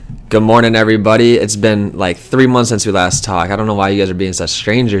Good morning, everybody. It's been like 3 months since we last talked. I don't know why you guys are being such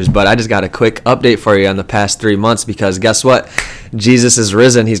strangers, but I just got a quick update for you on the past 3 months because guess what? Jesus is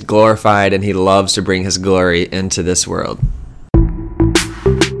risen, he's glorified, and he loves to bring his glory into this world.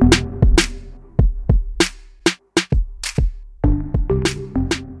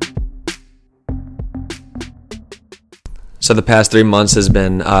 So the past 3 months has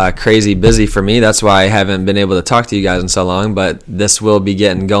been crazy busy for me. That's why I haven't been able to talk to you guys in so long, but this will be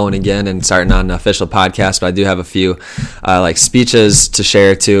getting going again and starting on an official podcast. But I do have a few speeches to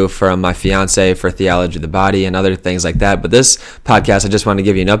share too from my fiance for Theology of the Body and other things like that. But this podcast, I just want to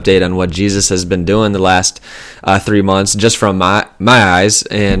give you an update on what Jesus has been doing the last 3 months, just from my eyes,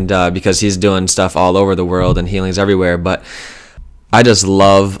 and because he's doing stuff all over the world and healings everywhere. But I just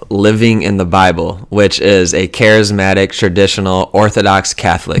love living in the Bible, which is a charismatic, traditional, Orthodox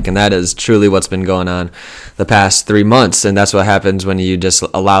Catholic. And that is truly what's been going on the past 3 months. And that's what happens when you just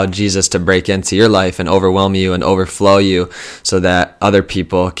allow Jesus to break into your life and overwhelm you and overflow you so that other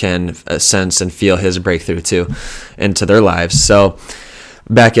people can sense and feel his breakthrough too into their lives. So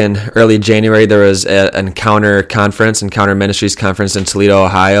back in early January, there was an Encounter Ministries conference in Toledo,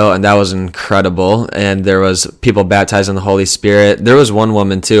 Ohio, and that was incredible. And there was people baptized in the Holy Spirit. There was one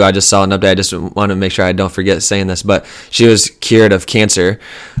woman too. I just saw an update. I just want to make sure I don't forget saying this, but she was cured of cancer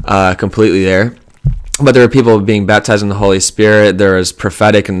completely there. But there were people being baptized in the Holy Spirit. There was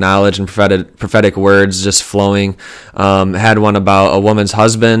prophetic knowledge and prophetic words just flowing. Had one about a woman's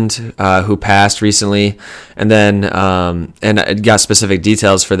husband who passed recently, and then and it got specific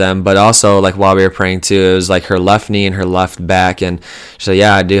details for them. But also, like while we were praying too, it was like her left knee and her left back, and she said,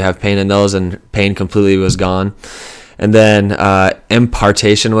 "Yeah, I do have pain in those," and pain completely was gone. And then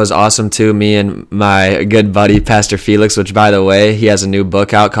impartation was awesome too. Me and my good buddy, Pastor Felix, which by the way, he has a new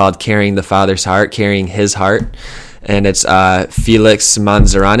book out called Carrying the Father's Heart, Carrying His Heart. And it's Felix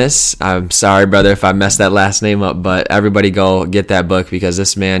Manzaranis. I'm sorry, brother, if I messed that last name up, but everybody go get that book because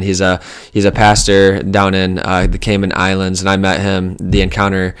this man, he's a pastor down in the Cayman Islands, and I met him, the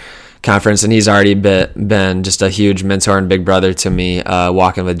Encounter Conference, and he's already been just a huge mentor and big brother to me,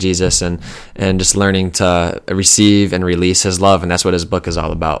 walking with Jesus and just learning to receive and release his love, and that's what his book is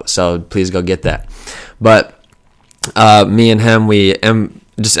all about. So please go get that. But me and him, we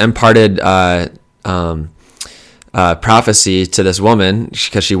just imparted prophecy to this woman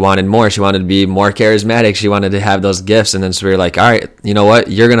because she wanted more. She wanted to be more charismatic. She wanted to have those gifts, and then so we were like, all right, you know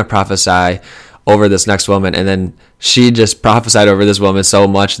what? You're going to prophesy over this next woman. And then she just prophesied over this woman so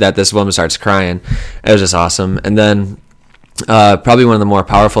much that this woman starts crying. It was just awesome. And then probably one of the more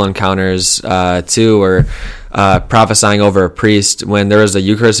powerful encounters too were prophesying over a priest when there was a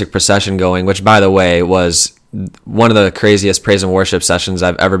Eucharistic procession going, which by the way was one of the craziest praise and worship sessions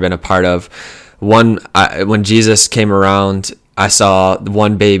I've ever been a part of. When Jesus came around, I saw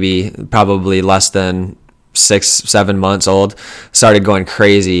one baby, probably less than 6-7 months old, started going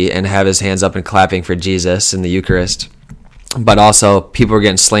crazy and have his hands up and clapping for Jesus in the Eucharist. But also people were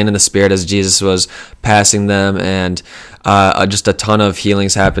getting slain in the Spirit as Jesus was passing them, and just a ton of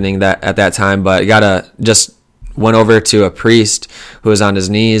healings happening at that time. But just went over to a priest who was on his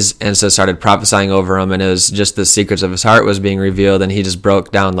knees and so started prophesying over him, and it was just the secrets of his heart was being revealed, and he just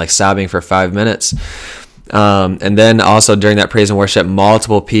broke down like sobbing for 5 minutes. And then also during that praise and worship,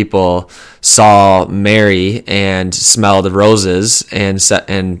 multiple people saw Mary and smelled roses and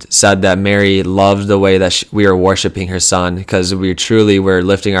said that Mary loved the way that we were worshiping her son, because we truly were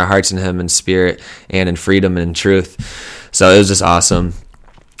lifting our hearts in him in spirit and in freedom and in truth. So it was just awesome.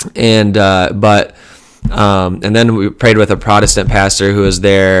 And then we prayed with a Protestant pastor who was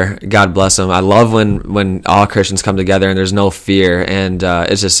there. God bless him. I love when all Christians come together and there's no fear, and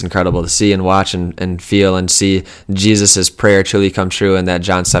it's just incredible to see and watch and feel and see Jesus's prayer truly come true in that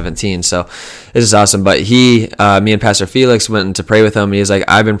John 17. So it's just awesome. But me and Pastor Felix went to pray with him, and he's like,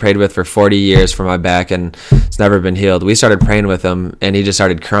 I've been prayed with for 40 years for my back and it's never been healed. We started praying with him, and he just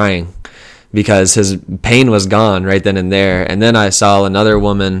started crying because his pain was gone right then and there. And then I saw another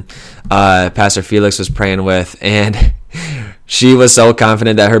woman Pastor Felix was praying with, and she was so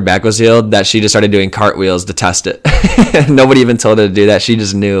confident that her back was healed that she just started doing cartwheels to test it. Nobody even told her to do that. She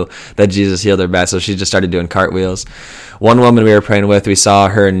just knew that Jesus healed her back, so she just started doing cartwheels. One woman we were praying with, we saw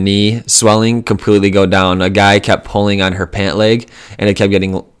her knee swelling completely go down. A guy kept pulling on her pant leg, and it kept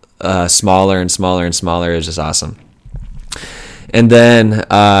getting smaller and smaller and smaller. It was just awesome. And then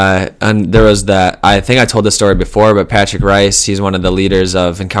and there was that, I think I told this story before, but Patrick Rice, he's one of the leaders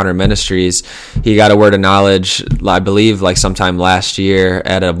of Encounter Ministries. He got a word of knowledge, I believe, like sometime last year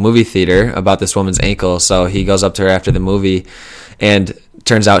at a movie theater about this woman's ankle. So he goes up to her after the movie, and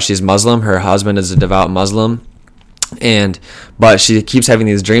turns out she's Muslim. Her husband is a devout Muslim. But she keeps having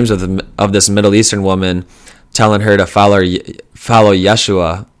these dreams of this Middle Eastern woman telling her to follow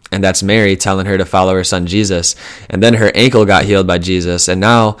Yeshua, and that's Mary telling her to follow her son Jesus. And then her ankle got healed by Jesus, and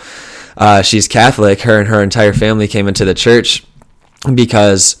now she's Catholic. Her and her entire family came into the church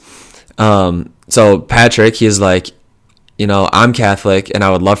because so Patrick, he's like, I'm Catholic and I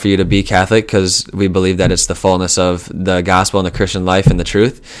would love for you to be Catholic because we believe that it's the fullness of the gospel and the Christian life and the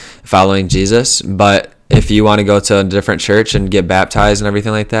truth, following Jesus. But if you want to go to a different church and get baptized and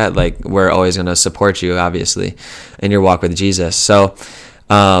everything like that, like, we're always going to support you, obviously, in your walk with Jesus. So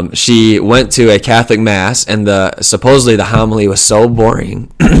she went to a Catholic mass, and supposedly the homily was so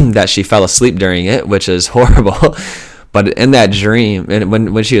boring that she fell asleep during it, which is horrible. But in that dream, and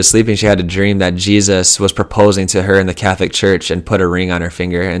when she was sleeping, she had a dream that Jesus was proposing to her in the Catholic Church and put a ring on her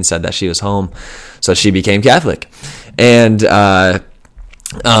finger and said that she was home. So she became Catholic. And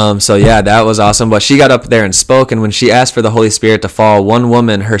so yeah, that was awesome. But she got up there and spoke, and when she asked for the Holy Spirit to fall, one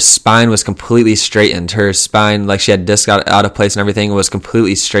woman, her spine was completely straightened. Her spine, like she had discs out of place and everything, was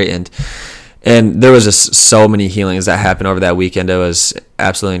completely straightened. And there was just so many healings that happened over that weekend. It was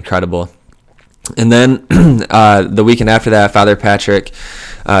absolutely incredible. And then the weekend after that, Father Patrick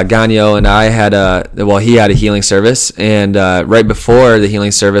Gagno and I he had a healing service. And right before the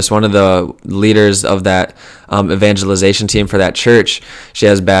healing service, one of the leaders of that evangelization team for that church, she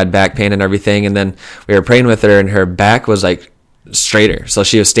has bad back pain and everything. And then we were praying with her, and her back was like straighter. So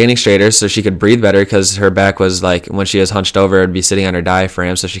she was standing straighter so she could breathe better, because her back was like, when she was hunched over, it'd be sitting on her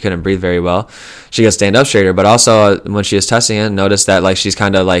diaphragm, so she couldn't breathe very well. She could stand up straighter, but also when she was testing it, noticed that like she's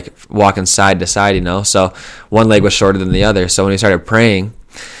kind of like walking side to side, so one leg was shorter than the other. So when we started praying,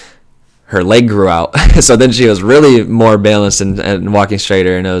 her leg grew out. So then she was really more balanced and walking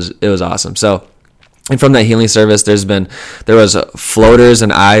straighter, and it was awesome. So, and from that healing service, there was floaters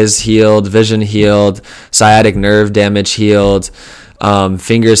and eyes healed, vision healed, sciatic nerve damage healed,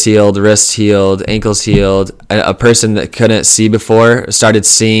 fingers healed, wrists healed, ankles healed. A person that couldn't see before started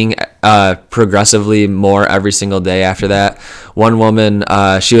seeing progressively more every single day after that. One woman,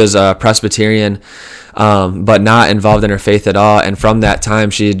 she was a Presbyterian, but not involved in her faith at all. And from that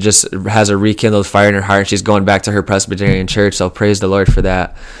time, she just has a rekindled fire in her heart. She's going back to her Presbyterian church. So praise the Lord for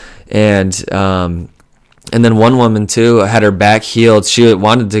that. And then one woman too had her back healed. She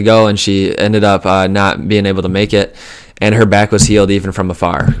wanted to go, and she ended up not being able to make it. And her back was healed even from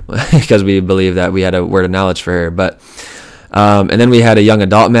afar, because we believe that we had a word of knowledge for her. But and then we had a young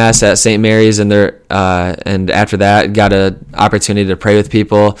adult mass at St. Mary's, and after that got an opportunity to pray with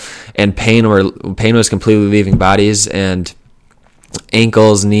people. And pain was completely leaving bodies, and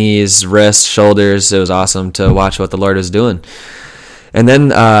ankles, knees, wrists, shoulders. It was awesome to watch what the Lord was doing. And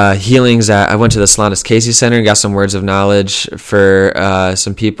then healings. I went to the Solanus Casey Center and got some words of knowledge for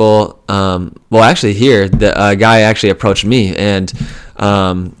some people. Actually, here the guy actually approached me and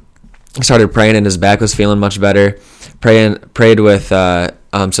started praying, and his back was feeling much better. Prayed with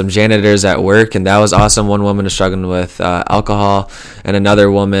some janitors at work, and that was awesome. One woman was struggling with alcohol, and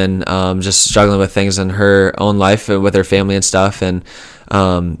another woman just struggling with things in her own life with her family and stuff. And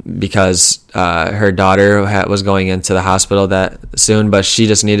because her daughter was going into the hospital that soon, but she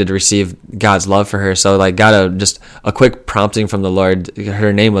just needed to receive God's love for her. So like got just a quick prompting from the Lord.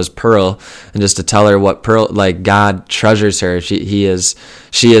 Her name was Pearl, and just to tell her what Pearl, like God treasures her. She is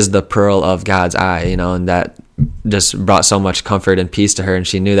the pearl of God's eye, and that just brought so much comfort and peace to her. And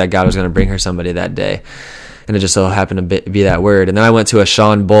she knew that God was going to bring her somebody that day. And it just so happened to be that word. And then I went to a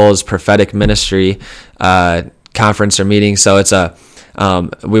Sean Bowles prophetic ministry conference or meeting. So it's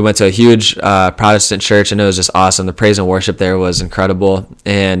we went to a huge Protestant church, and it was just awesome. The praise and worship there was incredible,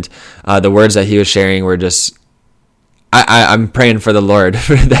 and the words that he was sharing were just, I'm praying for the Lord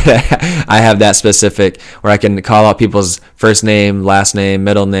that I have that specific, where I can call out people's first name, last name,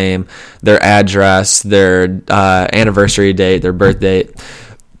 middle name, their address, their anniversary date, their birth date,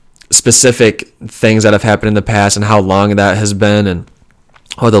 specific things that have happened in the past and how long that has been, and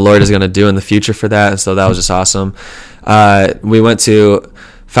what the Lord is going to do in the future for that. And so that was just awesome. We went to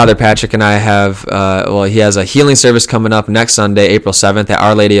Father Patrick, and I have he has a healing service coming up next Sunday, April 7th at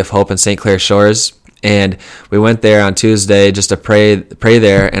Our Lady of Hope in St. Clair Shores. And we went there on Tuesday just to pray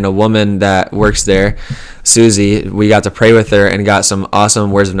there. And a woman that works there, Susie, we got to pray with her and got some awesome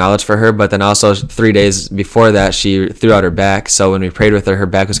words of knowledge for her. But then also 3 days before that, she threw out her back. So when we prayed with her, her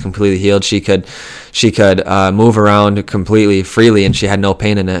back was completely healed. She could move around completely freely, and she had no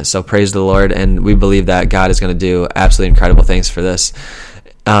pain in it. So praise the Lord. And we believe that God is going to do absolutely incredible things for this.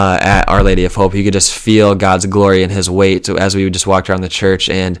 at Our Lady of Hope. You could just feel God's glory and his weight as we just walked around the church.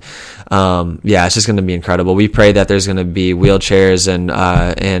 And it's just going to be incredible. We pray that there's going to be wheelchairs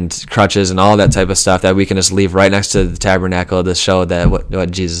and crutches and all that type of stuff that we can just leave right next to the tabernacle to show that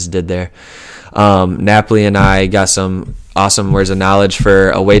what Jesus did there. Napoli and I got some awesome words of knowledge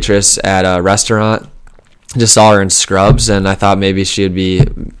for a waitress at a restaurant. Just saw her in scrubs, and I thought maybe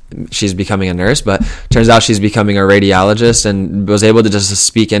she's becoming a nurse, but turns out she's becoming a radiologist, and was able to just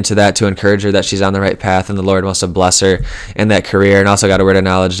speak into that to encourage her that she's on the right path, and the Lord wants to bless her in that career. And also got a word of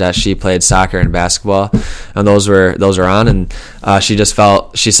knowledge that she played soccer and basketball, and those were on. And she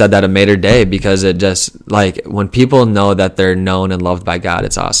said that it made her day, because it just, like, when people know that they're known and loved by God,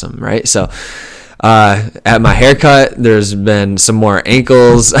 it's awesome, right? So at my haircut, there's been some more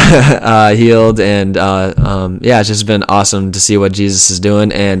ankles healed, and it's just been awesome to see what Jesus is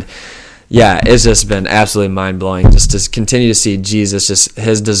doing. And it's just been absolutely mind-blowing just to continue to see Jesus, just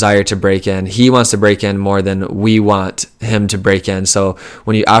his desire to break in. He wants to break in more than we want him to break in. So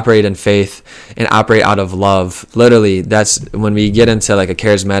when you operate in faith and operate out of love, literally, that's when we get into like a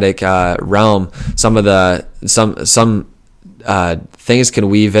charismatic realm. Some things can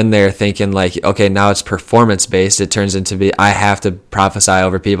weave in there, thinking like, okay, now it's performance based. It turns into I have to prophesy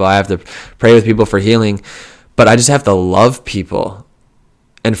over people, I have to pray with people for healing, but I just have to love people.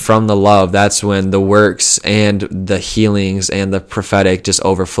 And from the love, that's when the works and the healings and the prophetic just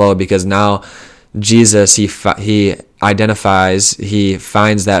overflow, because now Jesus, he identifies, he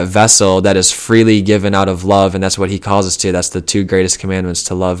finds that vessel that is freely given out of love, and that's what he calls us to. That's the two greatest commandments: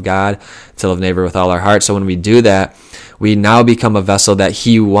 to love God, to love neighbor with all our heart. So when we do that, we now become a vessel that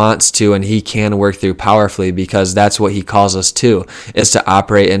he wants to and he can work through powerfully, because that's what he calls us to, is to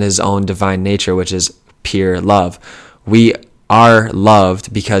operate in his own divine nature, which is pure love. We are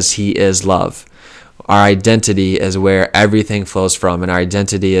loved because he is love. Our identity is where everything flows from, and our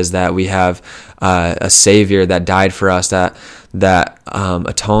identity is that we have a Savior that died for us, that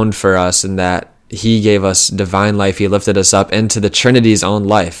atoned for us, and that he gave us divine life. He lifted us up into the Trinity's own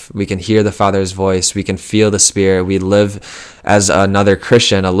life. We can hear the Father's voice. We can feel the Spirit. We live as another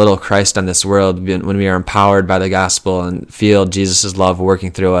Christian, a little Christ on this world, when we are empowered by the gospel and feel Jesus' love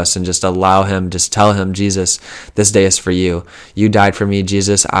working through us, and just allow him, just tell him, Jesus, this day is for you. You died for me,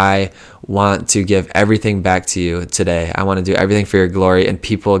 Jesus. I want to give everything back to you today. I want to do everything for your glory, and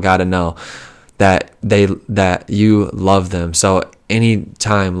people got to know that you love them. So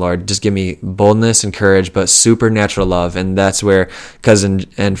anytime, Lord, just give me boldness and courage, but supernatural love. And that's where, because in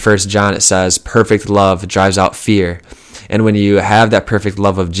 1 John it says, perfect love drives out fear. And when you have that perfect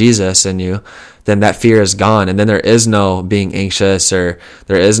love of Jesus in you, then that fear is gone. And then there is no being anxious, or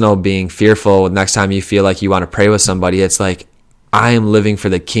there is no being fearful. Next time you feel like you want to pray with somebody, it's like, I am living for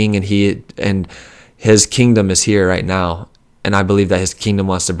the King, and his kingdom is here right now. And I believe that his kingdom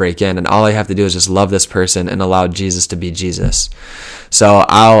wants to break in. And all I have to do is just love this person and allow Jesus to be Jesus. So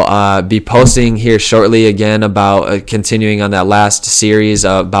I'll be posting here shortly again about continuing on that last series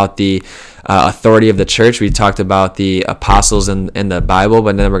about the authority of the church. We talked about the apostles in the Bible,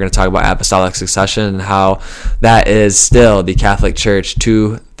 but then we're going to talk about apostolic succession and how that is still the Catholic Church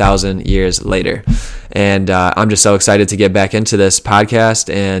 2,000 years later. And I'm just so excited to get back into this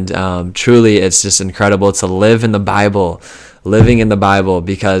podcast. And truly, it's just incredible to live in the Bible, living in the Bible,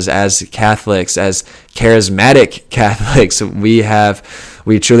 because as Catholics, as charismatic Catholics, we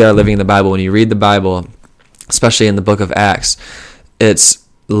truly are living in the Bible. When you read the Bible, especially in the book of Acts, it's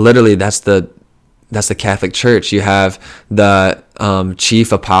literally, that's the Catholic Church. You have the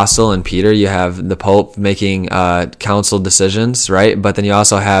chief apostle and Peter. You have the Pope making council decisions, right? But then you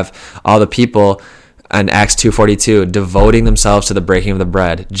also have all the people in Acts 2:42 devoting themselves to the breaking of the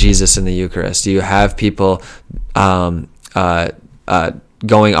bread, Jesus in the Eucharist. You have people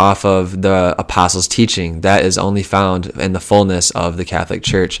going off of the apostles' teaching. That is only found in the fullness of the Catholic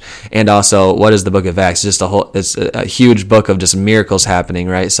Church. And also, what is the book of Acts? It's a huge book of just miracles happening,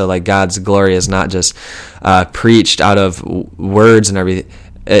 right? So like, God's glory is not just preached out of words and everything.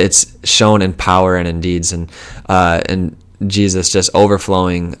 It's shown in power and in deeds, and Jesus just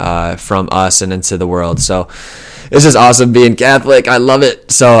overflowing from us and into the world. So it's just awesome being Catholic. I love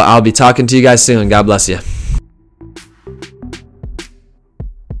it. So I'll be talking to you guys soon. God bless you.